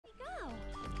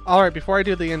Alright, before I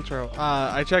do the intro,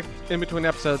 I checked in between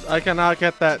episodes. I cannot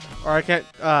get that, or I can't,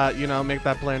 you know, make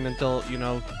that plan until, you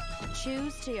know,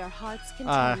 choose to your heart's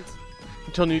content.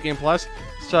 Until New Game Plus.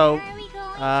 So,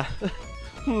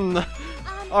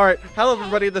 alright, hello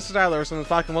everybody, this is Tyler, and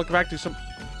welcome back to some,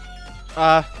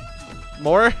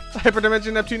 more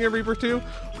Hyperdimension Neptunia Birth2.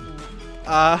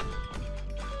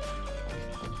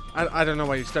 I don't know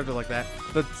why you started like that.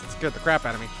 That scared the crap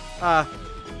out of me.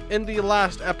 In the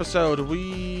last episode,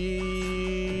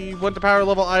 we went to Power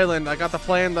Level Island. I got the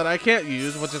plan that I can't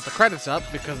use, which is the credits up,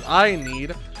 because I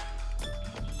need...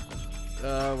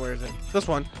 where is it? This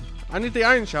one. I need the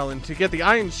Iron Shell, and to get the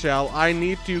Iron Shell, I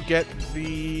need to get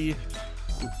the...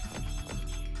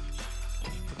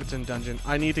 If it's in dungeon.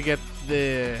 I need to get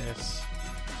this.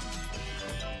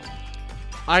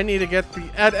 I need to get the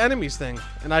add enemies thing,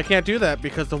 and I can't do that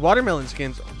because the watermelon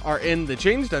skins are in the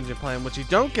change dungeon plan, which you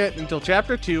don't get until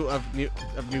chapter 2 of New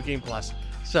Game Plus.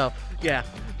 So yeah,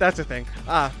 that's a thing.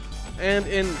 And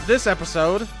in this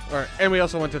episode, and we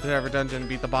also went to the Tower Dungeon and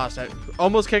beat the boss that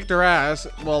almost kicked her ass.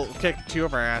 Well, kicked 2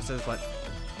 of our asses, but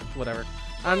whatever.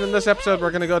 And in this episode,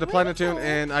 we're gonna go to Planetoon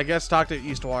and I guess talk to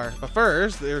Eastwar. But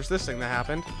first, there's this thing that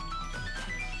happened.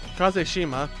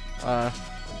 Kazeshima.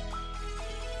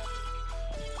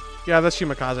 Yeah, that's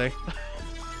Shimakaze.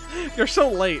 You're so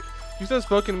late. You should have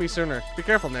spoken to me sooner. Be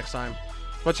careful next time.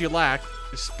 What you lack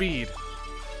is speed.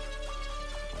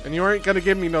 And you aren't gonna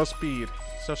give me no speed.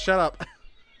 So shut up.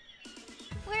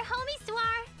 We're homie, Swar.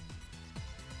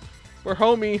 We're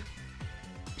homie,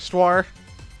 Swar.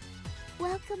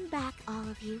 Welcome back, all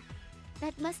of you.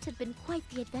 That must have been quite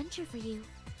the adventure for you.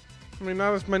 I mean,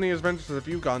 not as many adventures as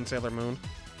you've gone, Sailor Moon.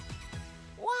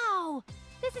 Wow!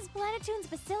 This is Planetoon's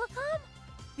Basilicom?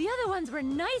 The other ones were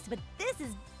nice, but this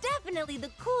is definitely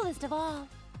the coolest of all.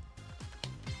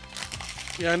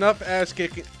 Yeah, enough ass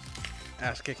kicking.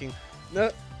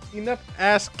 Enough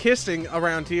ass kissing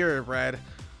around here, Brad.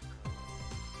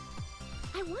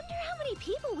 I wonder how many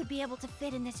people would be able to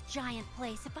fit in this giant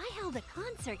place if I held a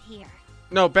concert here.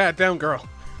 No, bat down, girl.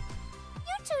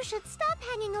 You two should stop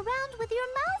hanging around with your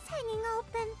mouths hanging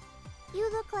open.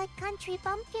 You look like country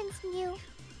bumpkins, Mew.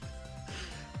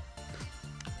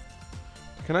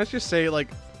 Can I just say, like,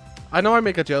 I know I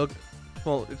make a joke.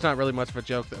 Well, it's not really much of a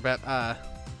joke about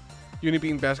Uni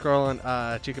being best girl and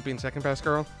Chica being second best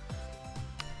girl.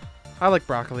 I like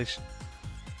Broccoli.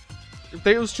 If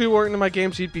those two weren't in my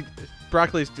game, she'd be...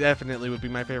 Broccoli's definitely would be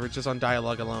my favorite just on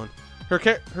dialogue alone. Her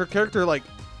character, like,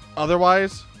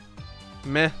 otherwise,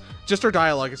 meh. Just her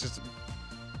dialogue is just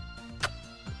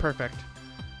perfect.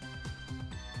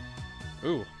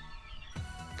 Ooh.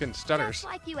 Getting stutters. Just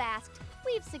like you asked,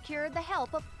 we've secured the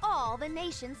help of all the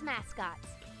nation's mascots.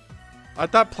 I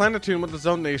thought Planetoon was its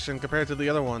own nation compared to the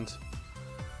other ones.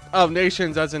 Oh,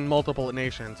 nations as in multiple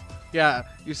nations. Yeah,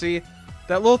 you see,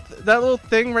 that little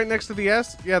thing right next to the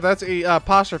S. Yeah, that's a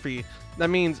apostrophe. That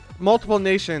means multiple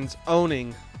nations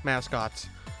owning mascots.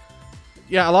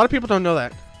 Yeah, a lot of people don't know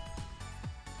that.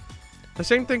 The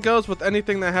same thing goes with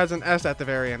anything that has an S at the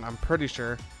very end. I'm pretty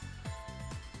sure.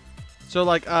 So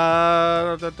like,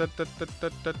 I don't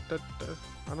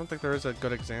think there is a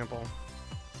good example.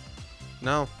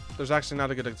 No, there's actually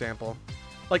not a good example.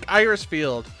 Like Iris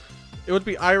Field. It would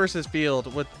be Iris's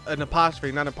Field with an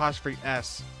apostrophe, not an apostrophe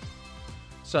S.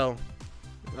 So,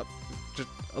 just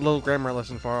a little grammar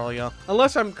lesson for all y'all.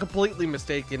 Unless I'm completely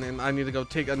mistaken and I need to go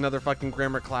take another fucking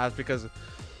grammar class because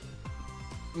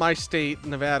my state,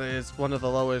 Nevada, is one of the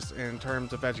lowest in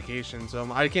terms of education.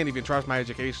 So I can't even trust my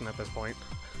education at this point.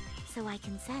 So I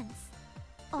can sense.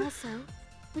 Also,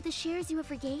 with the shares you have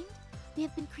regained, we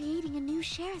have been creating a new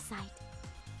share site.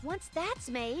 Once that's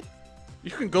made,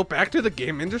 You can go back to the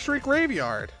game industry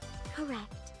graveyard.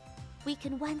 Correct. We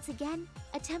can once again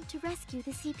attempt to rescue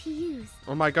the CPUs.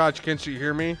 Oh my god, can't she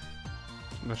hear me?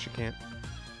 No, she can't.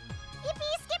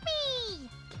 Yippee skippy!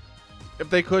 If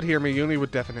they could hear me, Uni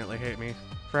would definitely hate me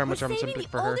for how much I'm saving simping the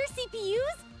for her. older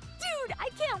CPUs? Dude, I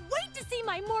can't wait to see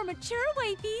my more mature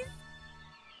wifeys.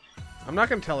 I'm not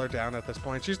gonna tell her down at this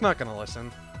point. She's not gonna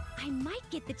listen. I might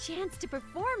get the chance to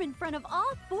perform in front of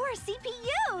all 4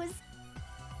 CPUs.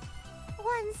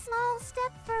 One small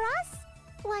step for us,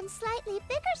 one slightly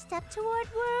bigger step toward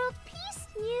world peace,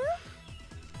 Mew.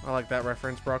 I like that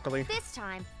reference, Broccoli. This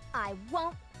time, I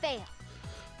won't fail.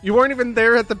 You weren't even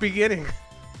there at the beginning.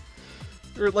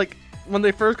 Or like when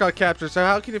they first got captured, so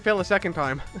how can you fail a second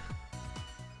time?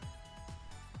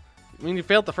 I mean, you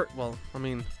failed the first. Well, I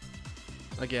mean,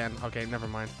 again. Okay, never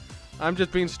mind. I'm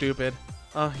just being stupid.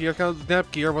 Here comes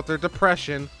Nepgear with their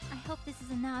depression. I hope this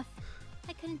is enough.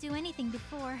 I couldn't do anything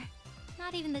before.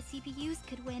 Not even the CPUs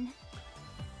could win.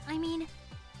 I mean,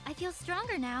 I feel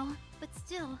stronger now, but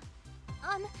still.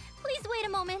 Please wait a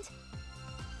moment.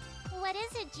 What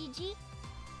is it, Gigi?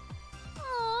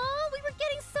 Oh, we were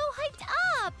getting so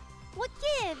hyped up. What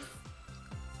gives?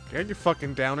 Yeah, you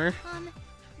fucking downer.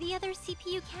 The other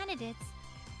CPU candidates.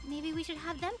 Maybe we should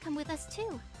have them come with us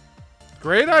too.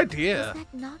 Great idea. Is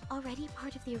that not already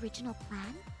part of the original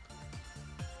plan?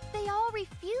 They all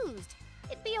refused.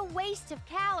 It'd be a waste of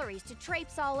calories to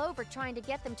traipse all over trying to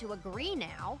get them to agree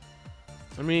now.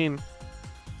 I mean,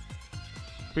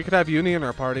 we could have Uni in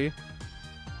our party.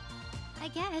 I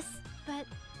guess, but...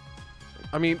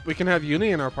 I mean, we can have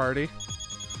Uni in our party.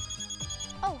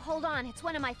 Oh, hold on. It's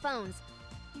one of my phones.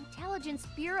 Intelligence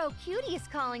Bureau Cutie is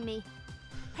calling me.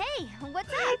 Hey,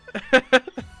 what's up?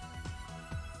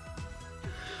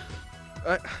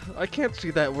 I can't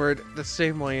see that word the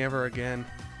same way ever again.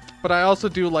 But I also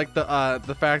do like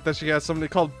the fact that she has somebody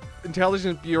called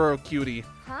Intelligence Bureau Cutie.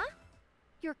 Huh?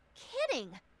 You're kidding.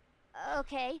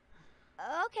 Okay.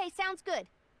 Okay, sounds good.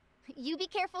 You be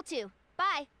careful too.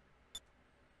 Bye.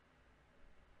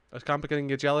 Is Compa getting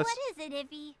you jealous? What is it,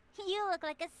 Iffy? You look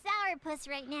like a sourpuss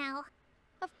right now.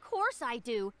 Of course I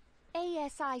do.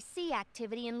 ASIC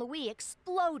activity in Lowee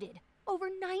exploded. Over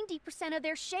 90% of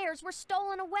their shares were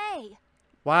stolen away.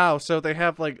 Wow, so they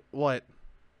have like, what?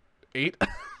 8?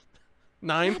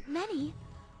 9? That many?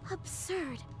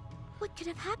 Absurd. What could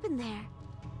have happened there?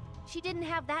 She didn't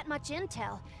have that much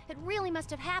intel. It really must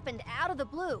have happened out of the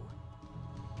blue.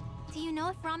 Do you know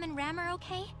if Ram and Ram are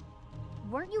okay?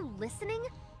 Weren't you listening?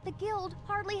 The guild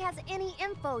hardly has any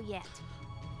info yet.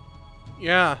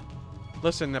 Yeah.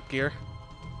 Listen, Nepgear.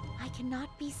 I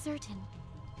cannot be certain.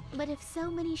 But if so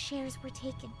many shares were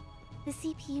taken, the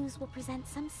CPUs will present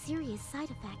some serious side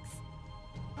effects.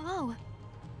 Oh.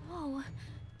 Oh.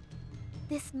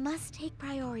 This must take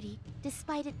priority,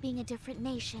 despite it being a different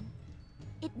nation.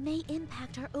 It may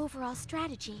impact our overall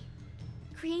strategy.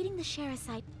 Creating the share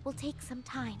site will take some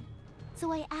time,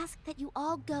 so I ask that you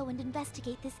all go and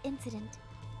investigate this incident.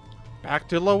 Back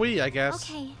to Lowee, I guess.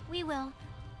 Okay, we will.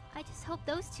 I just hope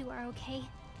those two are okay.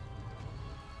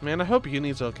 Man, I hope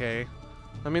Uni's okay.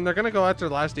 I mean, they're gonna go after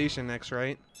Last Station next,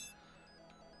 right?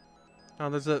 Oh,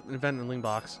 there's an event in Lean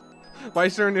Box. Why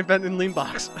is there an event in Lean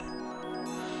Box?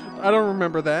 I don't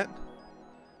remember that.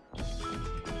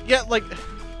 Yeah, like...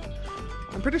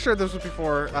 I'm pretty sure this was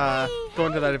before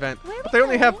going to that event. But they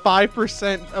only have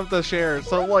 5% of the shares.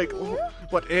 So, like,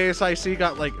 what, ASIC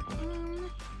got, like,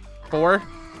 4?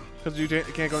 Because you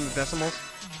can't go into decimals?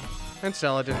 And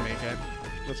Stella didn't make it.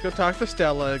 Let's go talk to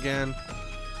Stella again.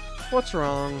 What's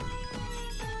wrong?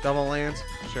 Double Lance?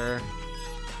 Sure.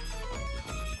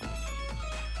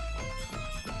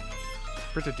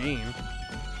 Brittadine.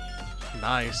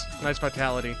 Nice. Nice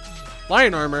vitality.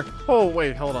 Lion armor. Oh,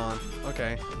 wait, hold on.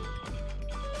 Okay.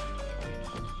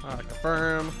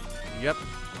 Confirm. Yep.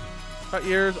 Cut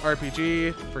years,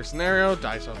 RPG. First scenario,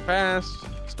 die so fast.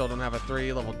 Still don't have a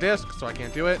 3 level disc, so I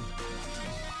can't do it.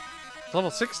 It's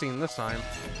level 16 this time.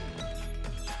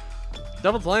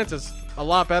 Devil's Lance is a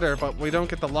lot better, but we don't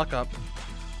get the luck up.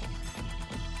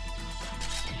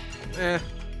 Eh.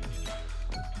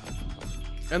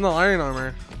 And the Lion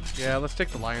armor. Yeah, let's take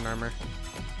the Lion armor.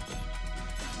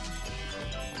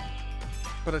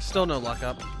 But it's still no luck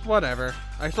up. Whatever.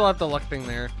 I still have the luck thing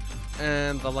there.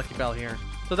 And the lucky bell here.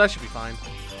 So that should be fine.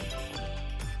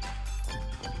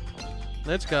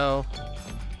 Let's go.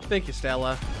 Thank you,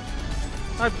 Stella.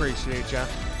 I appreciate ya.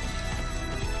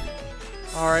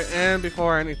 Alright, and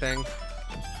before anything...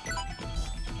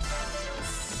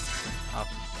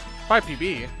 5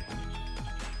 PB.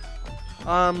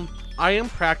 I am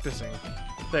practicing.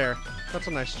 There. That's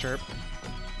a nice chirp.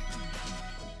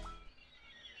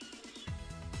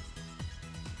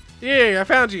 Yay, I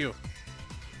found you!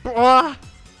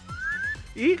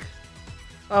 Eek!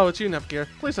 Oh, it's you, Nepgear.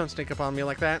 Please don't sneak up on me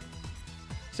like that.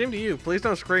 Same to you. Please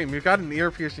don't scream. You've got an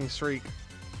ear-piercing shriek.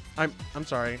 I'm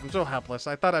sorry. I'm so helpless.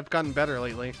 I thought I've gotten better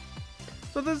lately.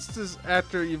 So this is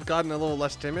after you've gotten a little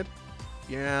less timid?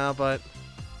 Yeah, but...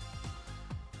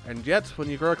 And yet, when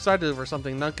you grow excited over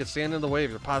something, none can stand in the way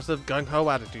of your positive gung-ho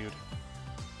attitude.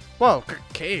 Whoa,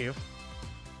 cave?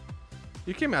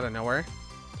 You came out of nowhere.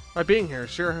 My being here is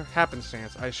sure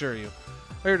happenstance, I assure you.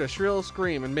 I heard a shrill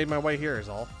scream and made my way here is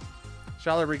all.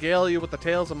 Shall I regale you with the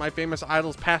tales of my famous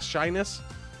idol's past shyness?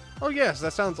 Oh yes,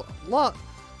 that sounds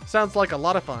like a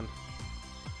lot of fun.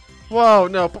 Whoa,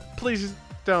 no, please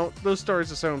don't. Those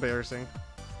stories are so embarrassing.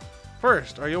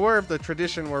 First, are you aware of the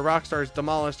tradition where rock stars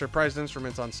demolished their prized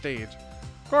instruments on stage?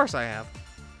 Of course I have.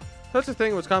 Such a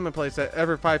thing was commonplace at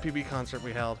every 5PB concert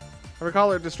we held. I recall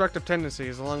their destructive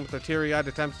tendencies, along with their teary-eyed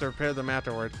attempts to repair them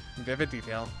afterward, in vivid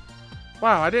detail.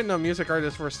 Wow, I didn't know music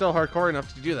artists were still hardcore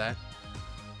enough to do that.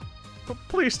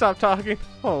 Please stop talking.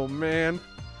 Oh, man.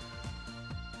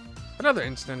 Another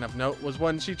incident of note was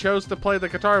when she chose to play the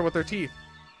guitar with her teeth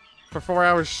for 4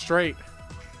 hours straight.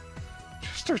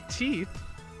 Just her teeth?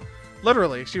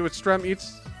 Literally, she would strum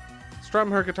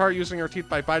her guitar using her teeth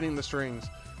by biting the strings.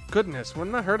 Goodness,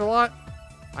 wouldn't that hurt a lot?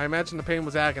 I imagine the pain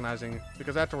was agonizing,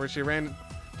 because afterwards she ran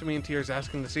to me in tears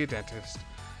asking to see a dentist.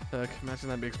 Imagine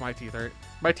that makes my teeth hurt.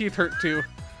 My teeth hurt too.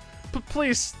 But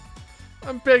please,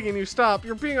 I'm begging you, stop.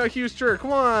 You're being a huge jerk.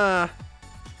 Come on.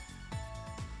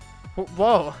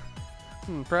 Whoa.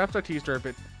 Perhaps I teased her a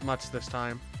bit much this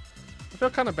time. I feel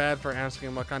kind of bad for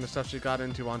asking what kind of stuff she got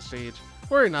into on stage.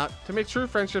 Worry not. To make true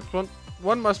friendships,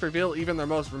 one must reveal even their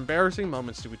most embarrassing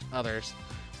moments to each others.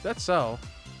 That's so.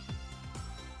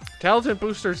 Talented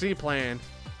Booster Z plan.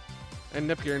 And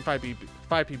Nipgear and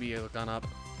 5PB have gone up.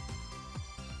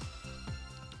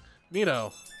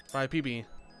 Neato. 5PB.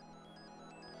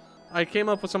 I came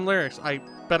up with some lyrics. I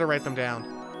better write them down.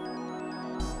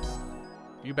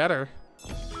 You better.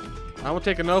 I won't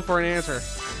take a no for an answer.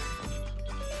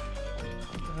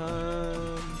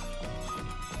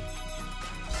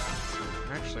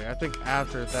 Actually, I think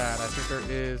after that, I think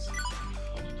there is...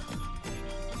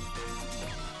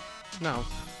 No.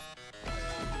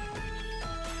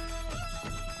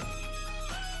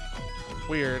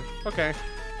 Weird. Okay.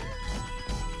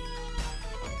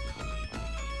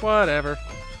 Whatever.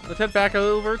 Let's head back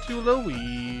over to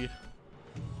Lowee.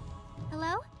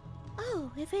 Hello?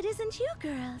 Oh, if it isn't you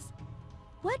girls.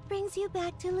 What brings you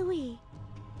back to Lowee?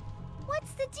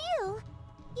 What's the deal?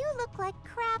 You look like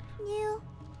crap, New.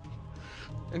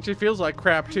 And she feels like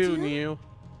crap I too, do? Niu.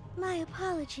 My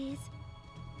apologies.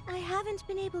 I haven't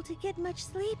been able to get much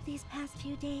sleep these past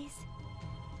few days.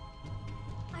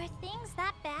 Are things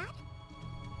that bad?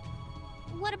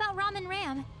 What about Rom and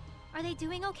Ram? Are they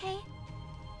doing okay?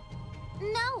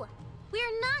 No!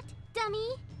 We're not,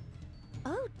 dummy!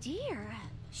 Oh dear,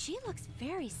 she looks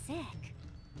very sick.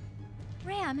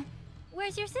 Ram,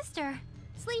 where's your sister?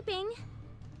 Sleeping.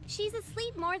 She's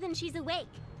asleep more than she's awake,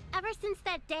 ever since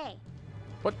that day.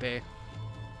 What day?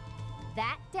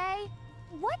 That day?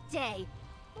 What day?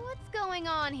 What's going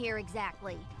on here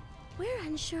exactly? We're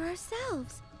unsure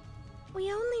ourselves.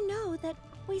 We only know that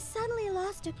we suddenly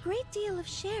lost a great deal of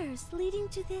shares, leading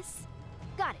to this.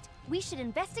 Got it. We should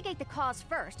investigate the cause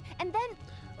first, and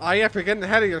then... IF, you're getting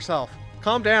ahead of yourself.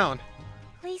 Calm down.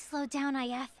 Please slow down,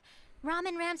 IF. Rom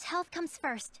and Ram's health comes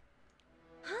first.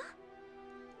 Huh?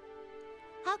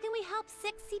 How can we help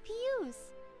 6 CPUs?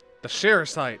 The share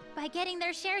site. By getting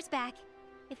their shares back.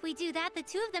 If we do that, the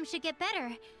two of them should get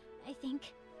better, I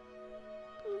think.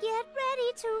 Get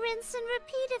ready to rinse and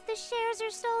repeat if the shares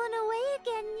are stolen away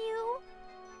again, you.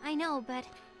 I know, but...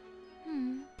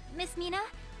 Miss Mina?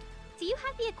 Do you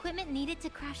have the equipment needed to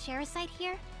craft Sharasite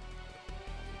here?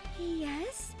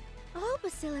 Yes, all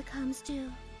Basilicums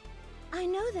do. I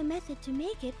know the method to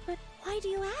make it, but why do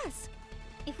you ask?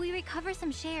 If we recover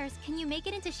some shares, can you make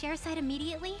it into Sharasite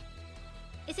immediately?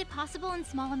 Is it possible in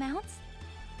small amounts?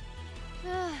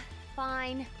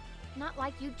 Fine. Not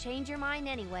like you'd change your mind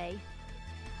anyway.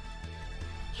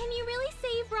 Can you really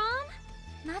save Rom?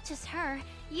 Not just her,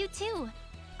 you too.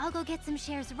 I'll go get some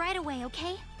shares right away,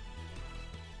 okay?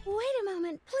 Wait a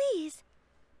moment, please.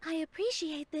 I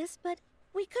appreciate this, but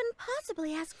we couldn't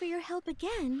possibly ask for your help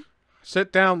again.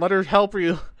 Sit down. Let her help you.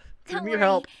 You Don't need worry.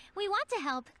 help. We want to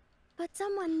help. But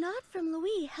someone not from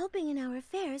Lowee helping in our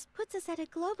affairs puts us at a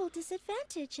global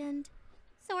disadvantage and...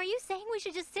 So are you saying we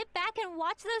should just sit back and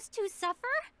watch those two suffer?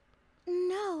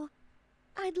 No.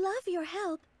 I'd love your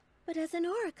help, but as an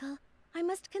oracle, I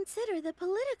must consider the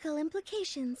political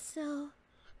implications, so...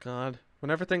 God. When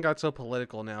everything got so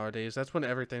political nowadays, that's when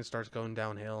everything starts going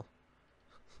downhill.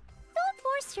 Don't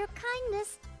force your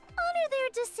kindness. Honor their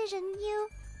decision, you.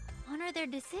 Honor their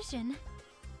decision?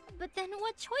 But then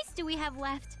what choice do we have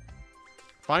left?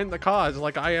 Find the cause,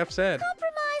 like IF said.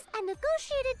 Compromise and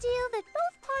negotiate a deal that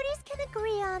both parties can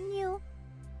agree on, you.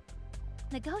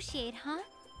 Negotiate, huh?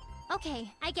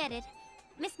 Okay, I get it.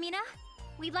 Miss Mina,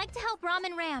 we'd like to help Rom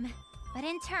and Ram, but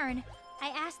in turn, I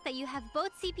ask that you have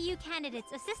both CPU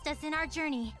candidates assist us in our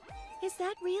journey. Is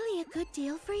that really a good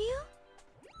deal for you?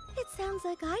 It sounds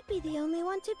like I'd be the only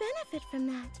one to benefit from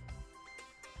that.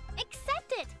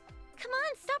 Accept it! Come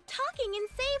on, stop talking and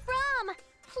save Rom!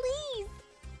 Please!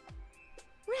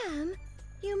 Ram,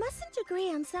 you mustn't agree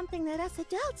on something that us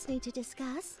adults need to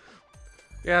discuss.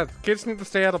 Yeah, kids need to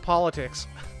stay out of politics.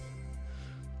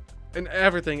 And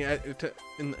everything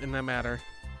in that matter.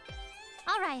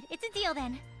 Alright, it's a deal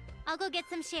then. I'll go get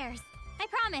some shares. I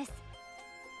promise.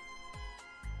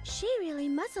 She really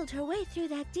muscled her way through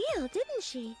that deal, didn't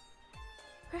she?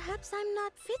 Perhaps I'm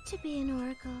not fit to be an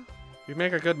oracle. You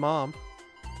make a good mom.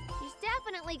 She's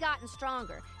definitely gotten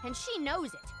stronger, and she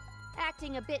knows it.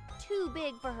 Acting a bit too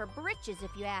big for her britches,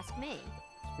 if you ask me.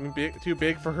 Too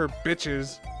big for her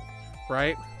bitches,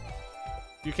 right?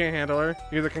 You can't handle her.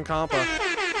 Neither can Compa.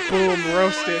 Boom,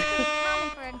 roasted. Common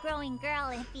for a growing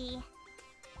girl, Iffy.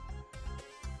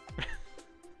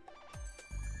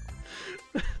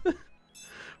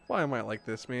 Why am I like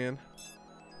this, man?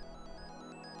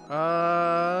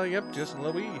 Yep, just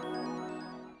Lowee.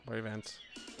 What events?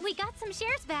 We got some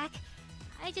shares back.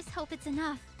 I just hope it's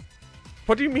enough.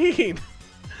 What do you mean?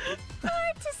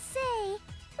 Hard to say,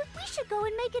 but we should go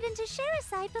and make it into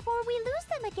Sharasite before we lose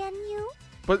them again, you.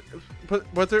 But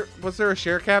was there a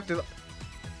share cap?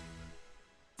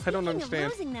 I don't understand. Speaking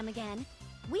of losing them again,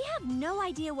 we have no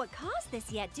idea what caused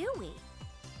this yet, do we?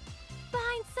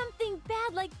 Behind something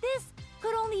bad like this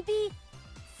could only be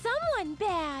someone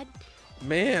bad.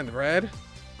 Man, Red.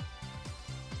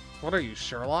 What are you,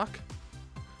 Sherlock?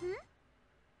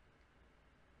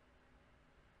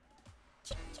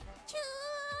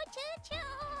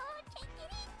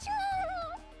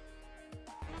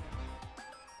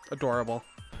 Adorable.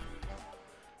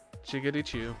 Chiggity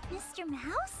chew. Mr.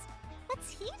 Mouse?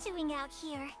 What's he doing out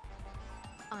here?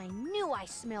 I knew I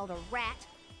smelled a rat.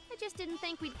 I just didn't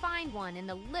think we'd find one in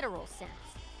the literal sense.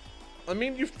 I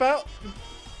mean, you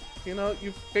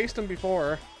faced him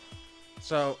before.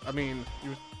 So, I mean,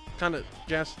 you kind of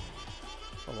guessed.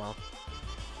 Oh, well.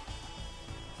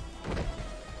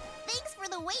 Thanks for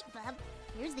the wait, bub.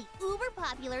 Here's the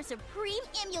uber-popular Supreme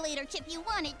Emulator chip you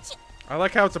wanted. I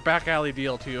like how it's a back alley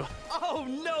deal, too. Oh,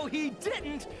 no, he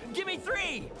didn't! Give me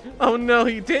 3! Oh, no,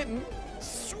 he didn't.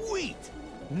 Sweet!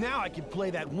 Now I can play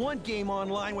that one game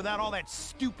online without all that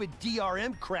stupid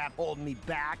DRM crap holding me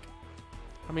back.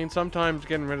 I mean, sometimes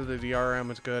getting rid of the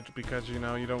DRM is good because, you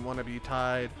know, you don't want to be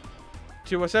tied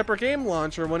to a separate game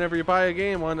launcher whenever you buy a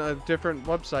game on a different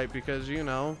website because, you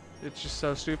know, it's just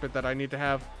so stupid that I need to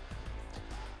have...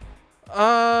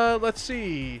 let's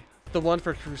see. The one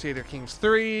for Crusader Kings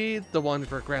 3, the one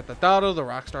for Grand Theft Auto, the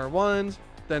Rockstar ones.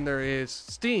 Then there is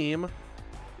Steam.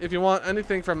 If you want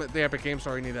anything from the Epic Game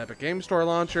Store, you need the Epic Game Store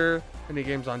launcher. Any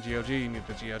games on GOG, you need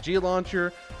the GOG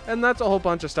launcher. And that's a whole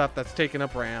bunch of stuff that's taking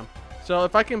up RAM. So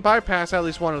if I can bypass at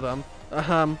least one of them,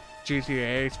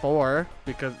 GTA 4,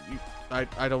 because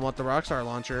I don't want the Rockstar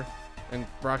launcher and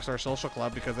Rockstar Social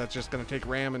Club because that's just going to take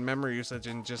RAM and memory usage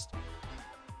and just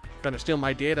going to steal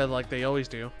my data like they always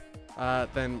do.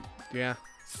 Then, yeah.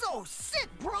 So sick,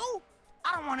 bro!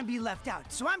 I don't want to be left out,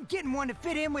 so I'm getting one to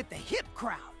fit in with the hip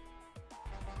crowd.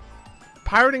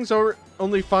 Pirating's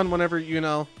only fun whenever, you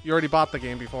know, you already bought the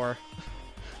game before.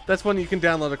 That's when you can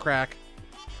download a crack.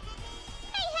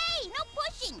 Hey, no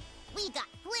pushing! We got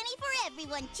plenty for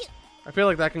everyone, too. I feel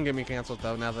like that can get me canceled,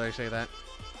 though, now that I say that.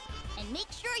 And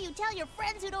make sure you tell your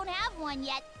friends who don't have one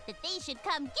yet that they should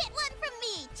come get one from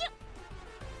me, too.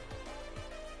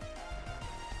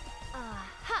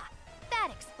 Aha!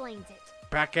 That explains it.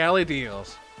 Back alley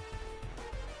deals.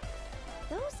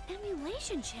 Those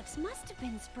emulation chips must have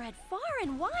been spread far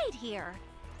and wide here.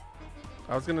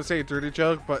 I was gonna say dirty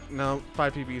joke, but no,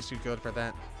 5PB is too good for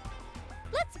that.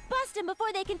 Let's bust them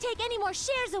before they can take any more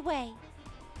shares away.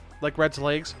 Like Red's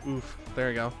legs? Oof. There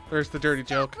you go. There's the dirty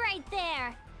joke. Right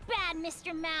there, bad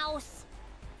Mr. Mouse.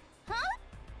 Huh?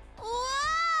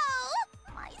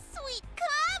 Whoa! My sweet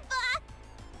Compa!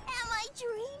 Am I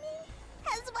dreaming?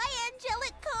 Has my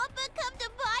angelic Compa come to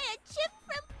buy a chip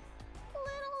from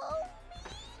little old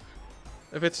me?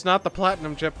 If it's not the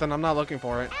platinum chip, then I'm not looking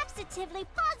for it. Absolutely,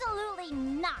 positively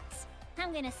not.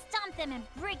 I'm gonna stomp them and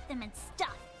break them and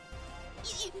stuff.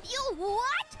 You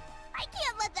what? I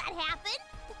can't let that happen.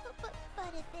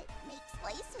 But if it makes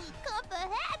my sweet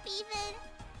Compa happy, then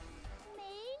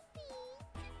maybe.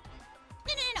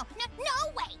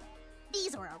 No way!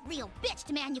 These are a real bitch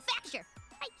to manufacture.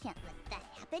 I can't let that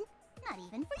happen. Not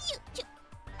even for you two.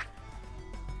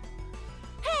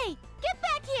 Hey, get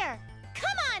back here!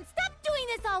 Come on, stop doing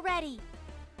this already!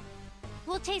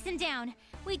 We'll chase him down.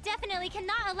 We definitely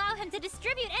cannot allow him to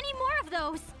distribute any more of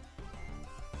those.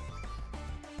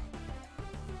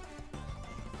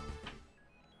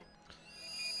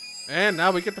 And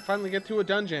now we get to finally get to a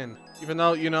dungeon. Even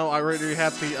though, you know, I already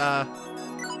have the,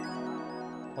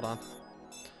 hold on.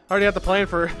 I already have the plan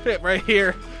for it right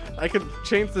here. I could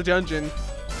change the dungeon.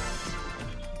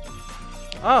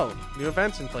 Oh, new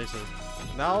events in places.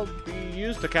 That'll be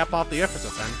used to cap off the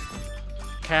episode then.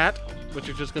 Cat, which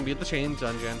is just going to be the change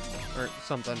dungeon. Or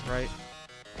something, right?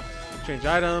 Change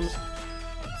items.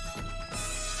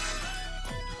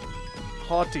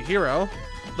 Haughty Hero.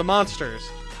 The monsters.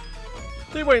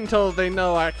 They wait until they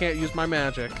know I can't use my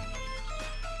magic.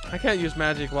 I can't use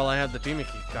magic while I have the Demon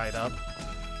King tied up.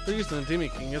 They're using the Demon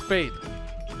King as bait.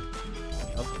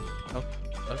 Oh,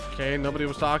 okay, nobody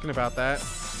was talking about that.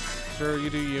 Sure, you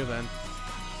do you then.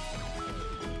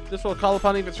 This will call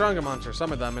upon even stronger monsters,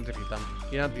 summon them, and defeat them.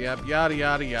 Yep, yada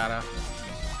yada yada.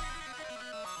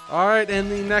 Alright, in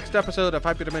the next episode of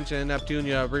Hyperdimension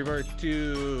Neptunia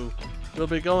Birth2, we'll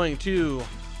be going to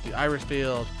the Iris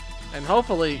Field. And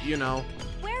hopefully, you know,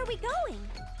 Where are we going?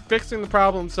 fixing the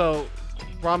problem so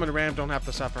Ram and Ram don't have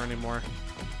to suffer anymore.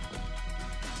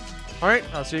 Alright,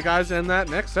 I'll see you guys in that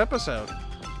next episode.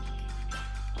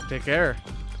 Take care.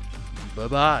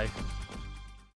 Bye-bye.